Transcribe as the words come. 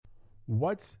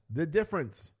What's the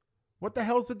difference? What the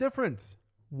hell's the difference?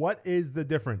 What is the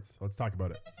difference? Let's talk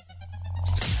about it.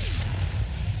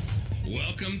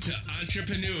 Welcome to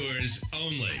Entrepreneurs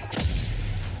Only.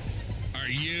 Are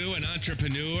you an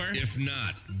entrepreneur? If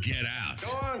not, get out.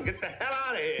 Go on, get the hell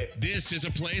out of here. This is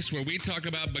a place where we talk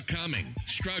about becoming,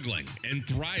 struggling, and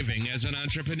thriving as an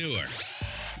entrepreneur.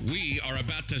 We are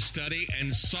about to study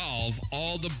and solve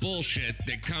all the bullshit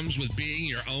that comes with being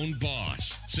your own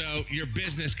boss. So your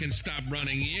business can stop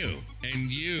running you,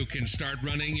 and you can start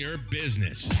running your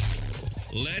business.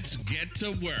 Let's get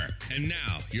to work. And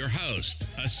now, your host,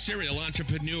 a serial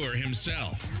entrepreneur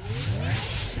himself,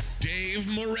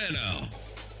 Dave Moreno.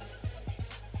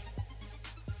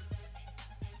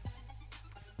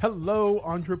 Hello,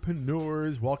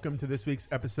 entrepreneurs. Welcome to this week's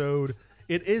episode.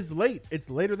 It is late. It's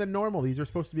later than normal. These are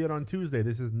supposed to be out on Tuesday.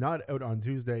 This is not out on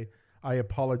Tuesday. I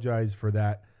apologize for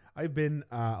that. I've been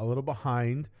a little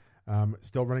behind,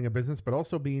 still running a business, but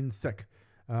also being sick.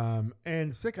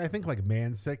 And sick, I think like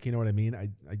man sick, you know what I mean?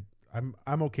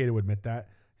 I'm okay to admit that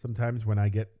sometimes when I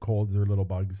get colds or little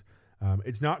bugs.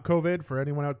 It's not COVID for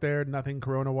anyone out there, nothing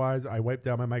corona-wise. I wiped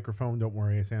down my microphone. Don't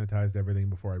worry, I sanitized everything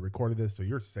before I recorded this, so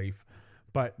you're safe.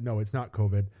 But no, it's not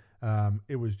COVID.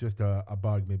 It was just a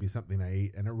bug, maybe something I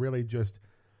ate, and it really just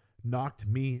knocked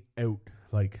me out.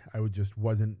 Like I just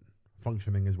wasn't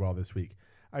functioning as well this week.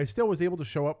 I still was able to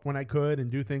show up when I could and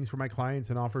do things for my clients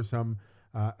and offer some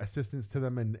assistance to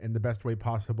them in the best way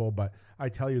possible. But I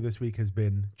tell you, this week has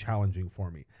been challenging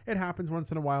for me. It happens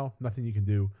once in a while, nothing you can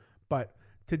do. But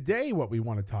today, what we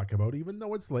want to talk about, even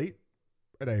though it's late,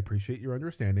 and I appreciate your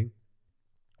understanding,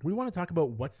 we want to talk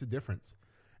about what's the difference.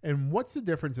 And what's the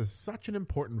difference is such an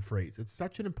important phrase. It's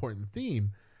such an important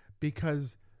theme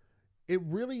because it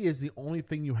really is the only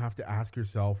thing you have to ask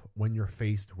yourself when you're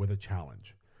faced with a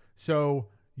challenge. So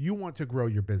you want to grow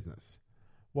your business.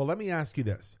 Well, let me ask you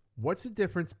this. What's the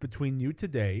difference between you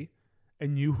today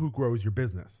and you who grows your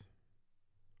business?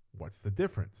 What's the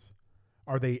difference?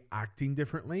 Are they acting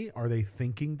differently? Are they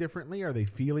thinking differently? Are they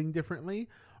feeling differently?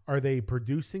 Are they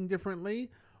producing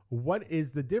differently? What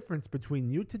is the difference between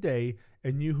you today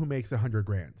and you who makes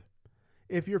 $100,000?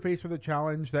 If you're faced with a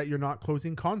challenge that you're not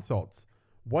closing consults,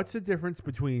 what's the difference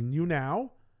between you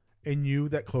now and you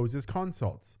that closes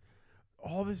consults?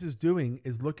 All this is doing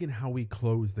is looking how we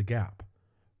close the gap.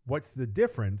 What's the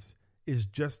difference is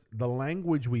just the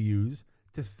language we use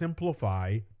to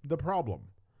simplify the problem.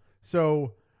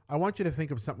 So I want you to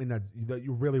think of something that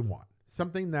you really want,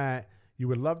 something that you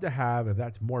would love to have, if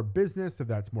that's more business, if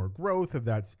that's more growth, if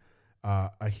that's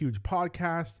a huge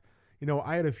podcast. You know,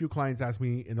 I had a few clients ask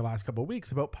me in the last couple of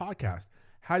weeks about podcast.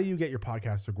 How do you get your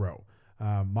podcast to grow?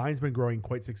 Mine's been growing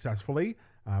quite successfully.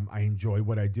 I enjoy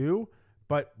what I do.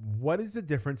 But what is the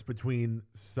difference between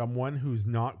someone who's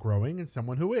not growing and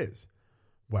someone who is?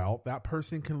 Well, that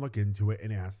person can look into it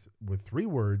and ask with 3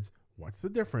 words, what's the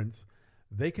difference?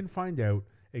 They can find out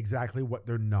exactly what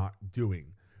they're not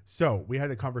doing. So we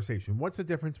had a conversation. What's the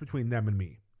difference between them and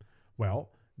me?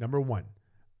 Well, number 1,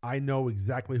 I know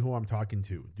exactly who I'm talking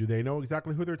to. Do they know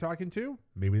exactly who they're talking to?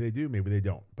 Maybe they do, maybe they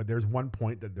don't. But there's one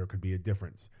point that there could be a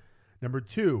difference. Number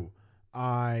 2,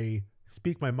 I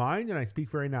speak my mind and I speak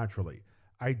very naturally.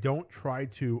 I don't try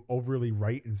to overly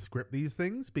write and script these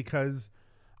things because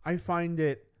I find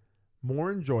it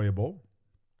more enjoyable.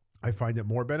 I find it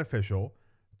more beneficial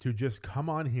to just come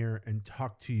on here and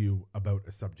talk to you about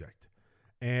a subject.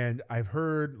 And I've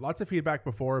heard lots of feedback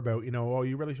before about, oh,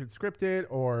 you really should script it,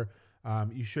 or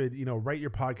you should, write your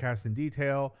podcast in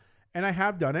detail. And I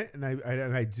have done it, and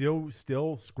I do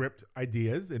still script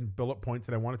ideas and bullet points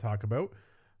that I want to talk about.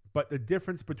 But the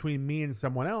difference between me and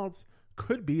someone else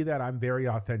could be that I'm very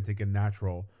authentic and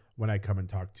natural when I come and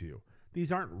talk to you.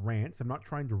 These aren't rants. I'm not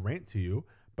trying to rant to you,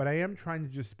 but I am trying to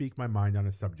just speak my mind on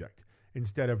a subject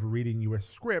instead of reading you a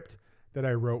script that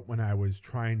I wrote when I was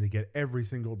trying to get every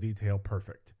single detail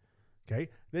perfect. Okay?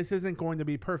 This isn't going to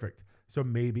be perfect. So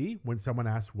maybe when someone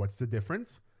asks, what's the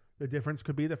difference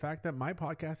could be the fact that my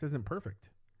podcast isn't perfect.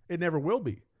 It never will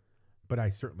be. But I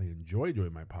certainly enjoy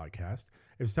doing my podcast.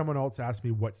 If someone else asks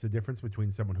me what's the difference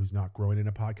between someone who's not growing in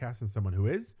a podcast and someone who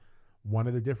is, one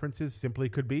of the differences simply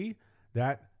could be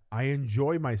that I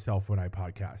enjoy myself when I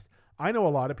podcast. I know a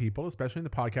lot of people, especially in the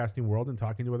podcasting world and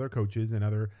talking to other coaches and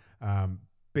other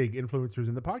big influencers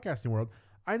in the podcasting world.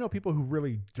 I know people who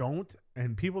really don't,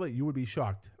 and people that you would be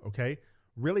shocked, okay,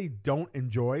 really don't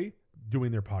enjoy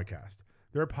doing their podcast.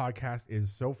 Their podcast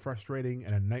is so frustrating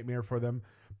and a nightmare for them,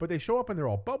 but they show up and they're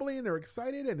all bubbly and they're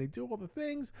excited and they do all the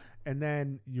things. And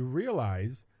then you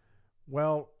realize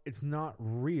Well, it's not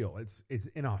real. It's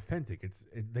inauthentic.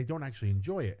 They don't actually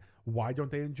enjoy it. Why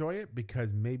don't they enjoy it?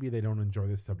 Because maybe they don't enjoy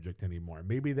the subject anymore.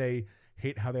 Maybe they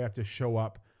hate how they have to show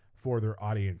up for their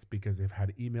audience because they've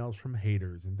had emails from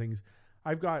haters and things.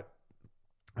 I've got,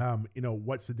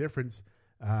 what's the difference?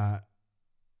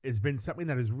 Has been something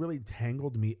that has really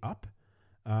tangled me up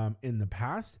in the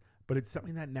past, but it's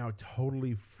something that now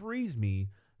totally frees me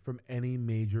from any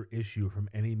major issue, from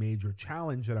any major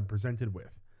challenge that I'm presented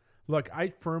with. Look, I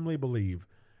firmly believe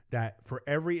that for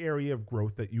every area of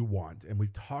growth that you want, and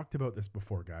we've talked about this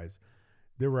before, guys,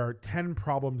 there are 10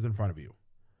 problems in front of you,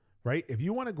 right? If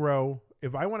you want to grow,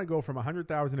 if I want to go from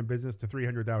 100,000 in business to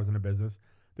 300,000 in business,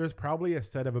 there's probably a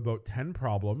set of about 10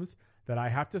 problems that I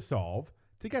have to solve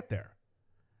to get there.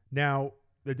 Now,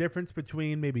 the difference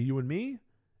between maybe you and me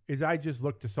is I just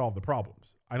look to solve the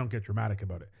problems. I don't get dramatic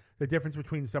about it. The difference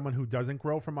between someone who doesn't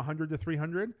grow from 100 to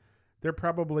 300, they're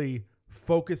probably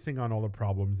focusing on all the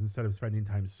problems instead of spending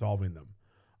time solving them.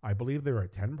 I believe there are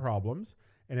 10 problems,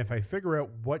 and if I figure out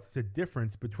what's the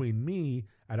difference between me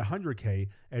at 100K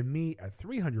and me at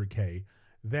 300K,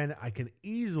 then I can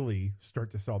easily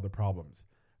start to solve the problems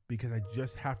because I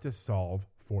just have to solve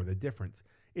for the difference.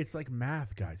 It's like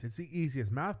math, guys. It's the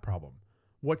easiest math problem.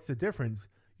 What's the difference?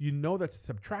 You know that's a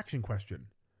subtraction question.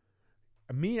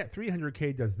 Me at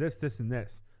 300K does this, this, and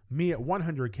this. Me at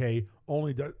 100K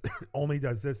only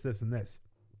does this, this, and this.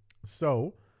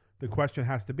 So the question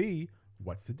has to be,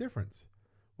 what's the difference?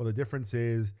 Well, the difference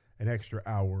is an extra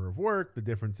hour of work. The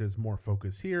difference is more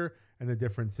focus here. And the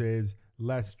difference is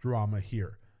less drama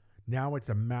here. Now it's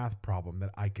a math problem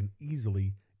that I can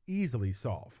easily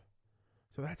solve.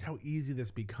 So that's how easy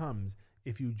this becomes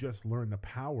if you just learn the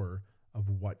power of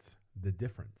what's the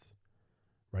difference,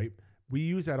 right? We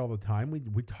use that all the time.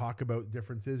 We talk about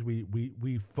differences.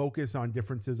 We focus on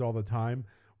differences all the time.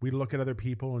 We look at other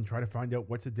people and try to find out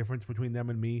what's the difference between them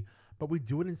and me, but we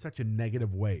do it in such a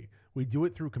negative way. We do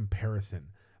it through comparison.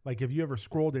 Like if you ever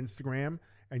scrolled Instagram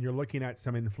and you're looking at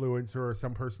some influencer or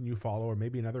some person you follow, or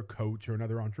maybe another coach or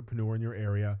another entrepreneur in your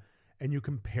area, and you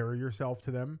compare yourself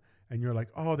to them, and you're like,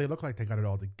 oh, they look like they got it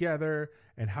all together,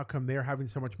 and how come they're having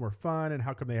so much more fun, and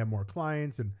how come they have more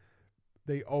clients, and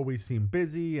they always seem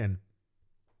busy. And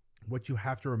what you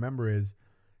have to remember is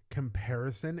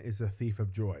comparison is a thief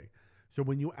of joy. So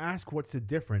when you ask what's the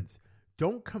difference,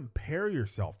 don't compare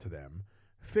yourself to them.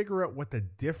 Figure out what the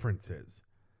difference is.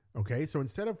 Okay? So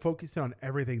instead of focusing on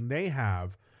everything they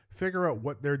have, figure out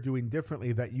what they're doing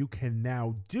differently that you can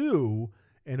now do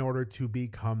in order to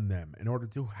become them, in order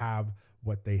to have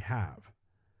what they have.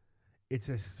 It's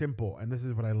as simple, and this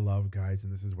is what I love, guys,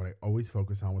 and this is what I always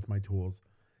focus on with my tools.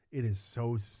 It is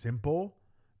so simple,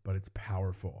 but it's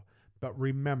powerful. But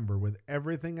remember, with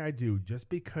everything I do, just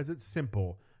because it's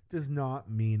simple does not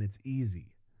mean it's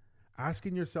easy.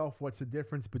 Asking yourself what's the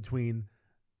difference between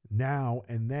now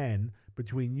and then,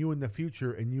 between you in the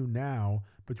future and you now,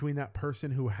 between that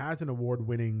person who has an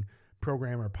award-winning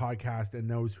program or podcast and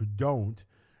those who don't,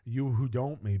 you who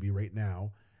don't maybe right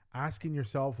now, asking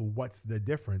yourself what's the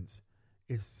difference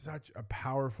is such a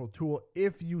powerful tool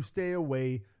if you stay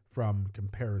away from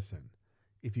comparison.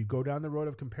 If you go down the road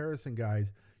of comparison,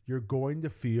 guys, you're going to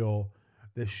feel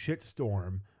the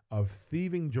shitstorm of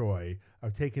thieving joy,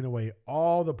 of taking away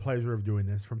all the pleasure of doing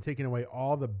this, from taking away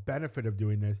all the benefit of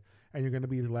doing this, and you're going to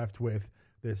be left with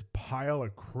this pile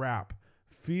of crap,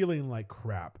 feeling like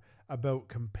crap about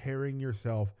comparing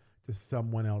yourself to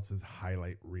someone else's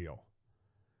highlight reel.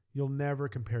 You'll never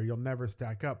compare. You'll never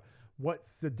stack up.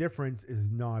 What's the difference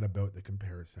is not about the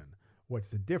comparison.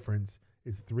 What's the difference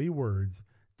is 3 words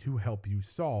to help you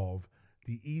solve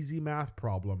the easy math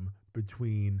problem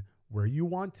between where you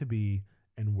want to be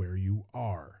and where you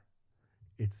are.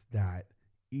 It's that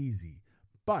easy.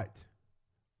 But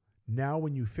now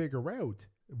when you figure out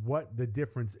what the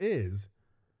difference is,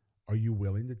 are you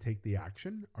willing to take the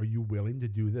action? Are you willing to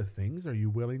do the things? Are you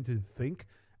willing to think,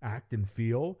 act, and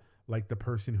feel like the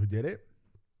person who did it?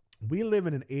 We live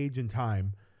in an age and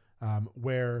time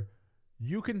where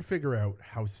you can figure out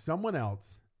how someone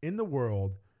else in the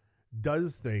world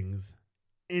does things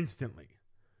instantly.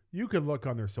 You can look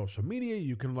on their social media.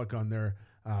 You can look on their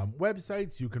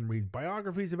websites. You can read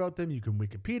biographies about them. You can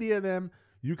Wikipedia them.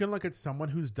 You can look at someone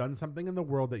who's done something in the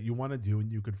world that you want to do,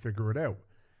 and you can figure it out.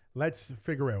 Let's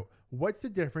figure out what's the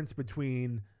difference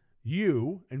between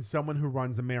you and someone who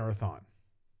runs a marathon,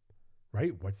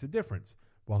 right? What's the difference?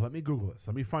 Well, let me Google this.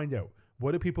 Let me find out.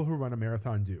 What do people who run a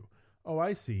marathon do? Oh,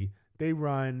 I see. They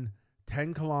run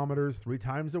 10 kilometers 3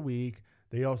 times a week.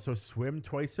 They also swim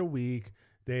twice a week.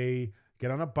 They get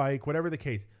on a bike, whatever the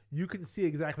case. You can see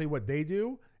exactly what they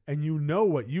do, and you know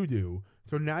what you do.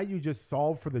 So now you just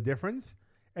solve for the difference,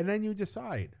 And then you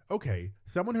decide, okay,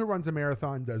 someone who runs a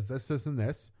marathon does this, this, and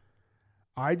this.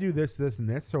 I do this, this, and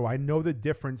this. So I know the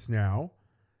difference now.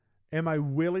 Am I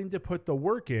willing to put the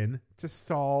work in to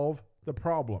solve the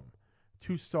problem,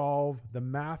 to solve the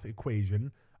math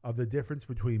equation of the difference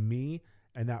between me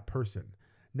and that person?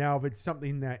 Now, if it's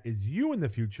something that is you in the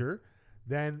future,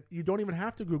 then you don't even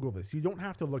have to Google this. You don't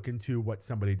have to look into what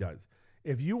somebody does.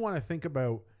 If you want to think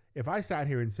about, if I sat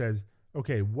here and says,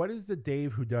 okay, what is the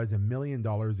Dave who does $1 million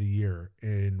a year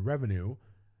in revenue?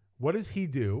 What does he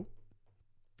do?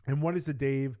 And what is the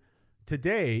Dave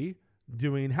today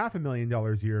doing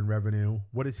 $500,000 a year in revenue?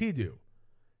 What does he do?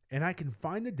 And I can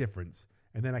find the difference,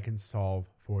 and then I can solve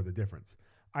for the difference.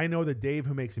 I know that Dave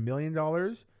who makes $1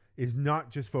 million is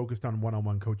not just focused on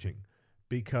one-on-one coaching,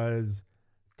 because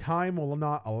time will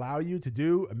not allow you to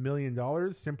do $1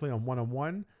 million simply on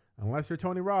one-on-one. Unless you're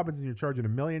Tony Robbins and you're charging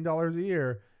 $1 million a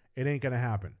year, it ain't going to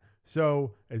happen.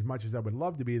 So as much as I would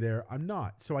love to be there, I'm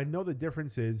not. So I know the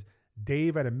difference is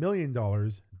Dave at $1 million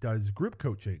does group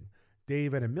coaching.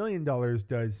 Dave at $1 million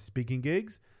does speaking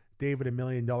gigs. Dave at $1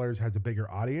 million has a bigger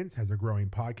audience, has a growing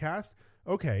podcast.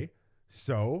 Okay,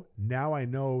 so now I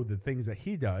know the things that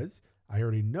he does. I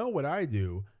already know what I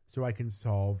do, so I can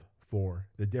solve for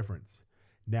the difference.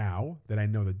 Now that I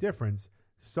know the difference,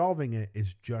 solving it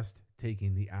is just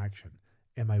taking the action.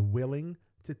 Am I willing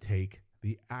to take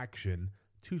the action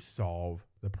to solve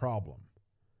the problem?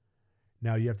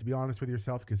 Now, you have to be honest with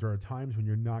yourself, because there are times when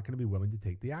you're not going to be willing to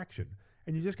take the action.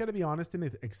 And you just got to be honest and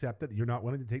accept that you're not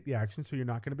willing to take the action, so you're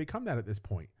not going to become that at this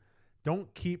point.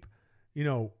 Don't keep,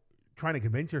 trying to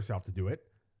convince yourself to do it.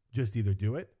 Just either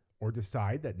do it or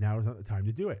decide that now is not the time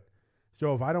to do it.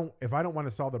 So if I don't want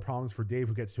to solve the problems for Dave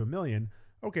who gets to $1 million,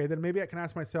 okay, then maybe I can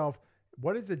ask myself,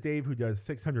 what does the Dave who does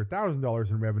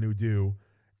 $600,000 in revenue do?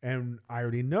 And I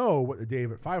already know what the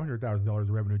Dave at $500,000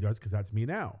 in revenue does, because that's me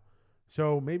now.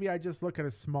 So maybe I just look at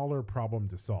a smaller problem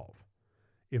to solve.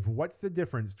 If what's the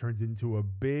difference turns into a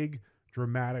big,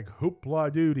 dramatic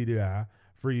hoopla doody da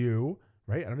for you,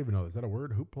 right? I don't even know. Is that a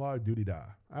word? Hoopla doody da.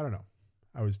 I don't know.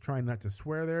 I was trying not to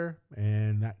swear there,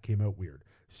 and that came out weird.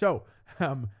 So,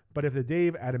 but if the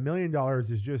Dave at $1 million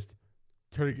is just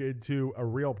turning into a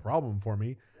real problem for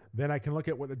me, then I can look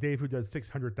at what the Dave who does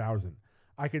 600,000.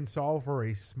 I can solve for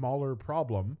a smaller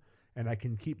problem, and I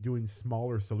can keep doing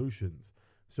smaller solutions.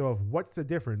 So if what's the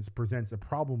difference presents a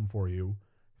problem for you,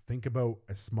 think about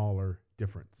a smaller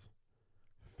difference.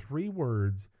 3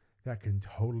 words that can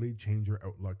totally change your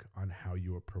outlook on how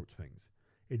you approach things.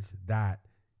 It's that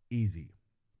easy.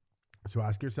 So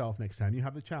ask yourself next time you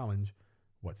have the challenge,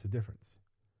 what's the difference?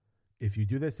 If you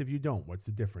do this, if you don't, what's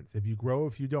the difference? If you grow,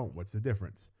 if you don't, what's the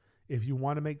difference? If you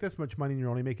want to make this much money and you're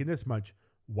only making this much,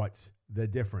 what's the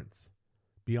difference?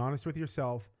 Be honest with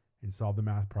yourself and solve the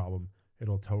math problem.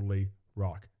 It'll totally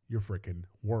rock your freaking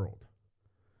world.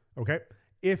 Okay?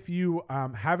 If you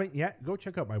haven't yet, go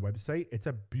check out my website. It's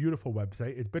a beautiful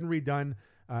website. It's been redone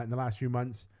in the last few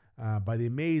months by the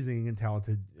amazing and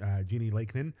talented Jeannie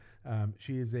Lakenin.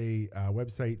 She is a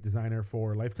website designer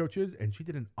for life coaches, and she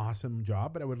did an awesome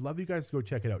job, but I would love you guys to go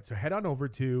check it out. So head on over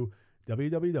to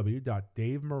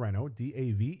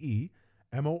www.davemoreno,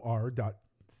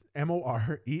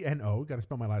 DAVEMORENO, got to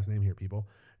spell my last name here, people,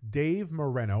 Dave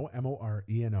Moreno,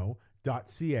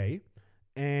 MORENO.ca.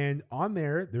 And on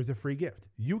there, there's a free gift.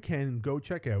 You can go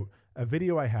check out a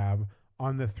video I have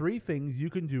on the 3 things you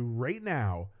can do right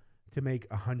now to make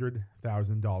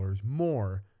 $100,000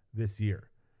 more this year.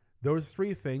 Those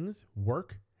 3 things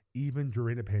work even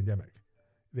during a pandemic.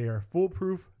 They are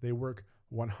foolproof. They work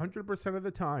 100% of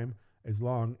the time as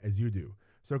long as you do.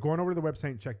 So go on over to the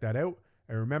website and check that out.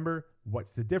 And remember,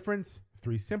 what's the difference?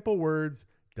 3 simple words.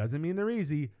 Doesn't mean they're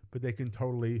easy, but they can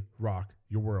totally rock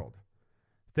your world.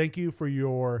 Thank you for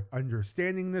your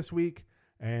understanding this week.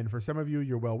 And for some of you,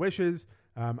 your well wishes.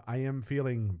 I am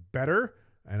feeling better,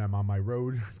 and I'm on my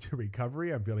road to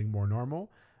recovery. I'm feeling more normal.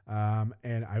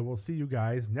 And I will see you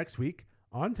guys next week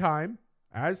on time,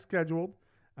 as scheduled.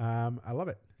 I love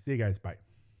it. See you guys. Bye.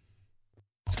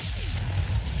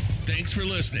 Thanks for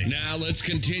listening. Now let's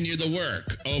continue the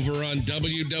work over on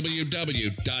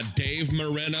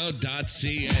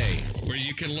www.davemoreno.ca, where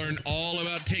you can learn all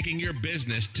about taking your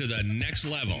business to the next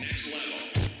level.